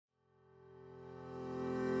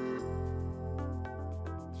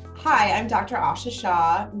Hi, I'm Dr.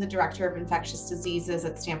 Shah. I'm the Director of Infectious Diseases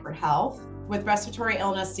at Stamford Health. With respiratory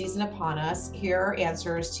illness season upon us, here are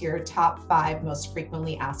answers to your top 5 most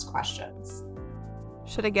frequently asked questions.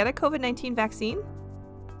 Should I get a COVID-19 vaccine?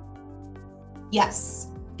 Yes,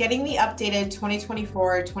 getting the updated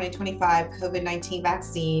 2024-2025 COVID-19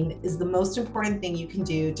 vaccine is the most important thing you can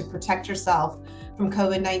do to protect yourself from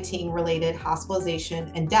COVID-19 related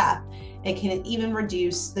hospitalization and death. It can even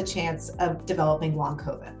reduce the chance of developing long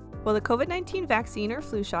COVID. Will the COVID-19 vaccine or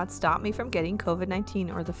flu shot stop me from getting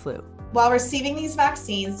COVID-19 or the flu? While receiving these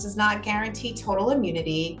vaccines does not guarantee total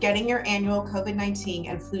immunity, getting your annual COVID-19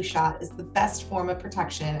 and flu shot is the best form of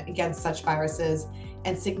protection against such viruses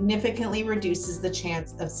and significantly reduces the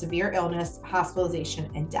chance of severe illness,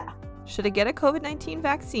 hospitalization, and death. Should I get a COVID-19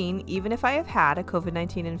 vaccine even if I have had a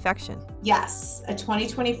COVID-19 infection? Yes, a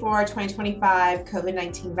 2024-2025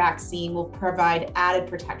 COVID-19 vaccine will provide added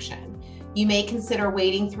protection. You may consider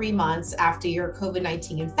waiting 3 months after your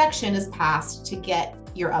COVID-19 infection is passed to get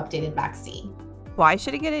your updated vaccine. Why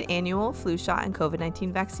should I get an annual flu shot and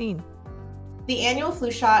COVID-19 vaccine? The annual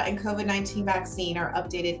flu shot and COVID-19 vaccine are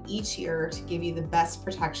updated each year to give you the best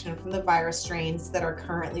protection from the virus strains that are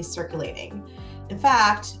currently circulating. In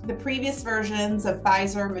fact, the previous versions of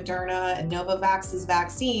Pfizer, Moderna, and Novavax's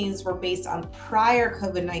vaccines were based on prior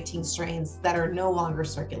COVID-19 strains that are no longer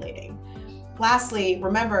circulating. Lastly,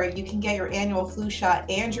 remember, you can get your annual flu shot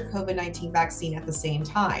and your COVID-19 vaccine at the same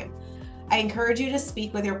time. I encourage you to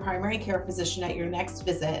speak with your primary care physician at your next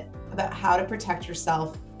visit about how to protect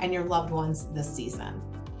yourself and your loved ones this season.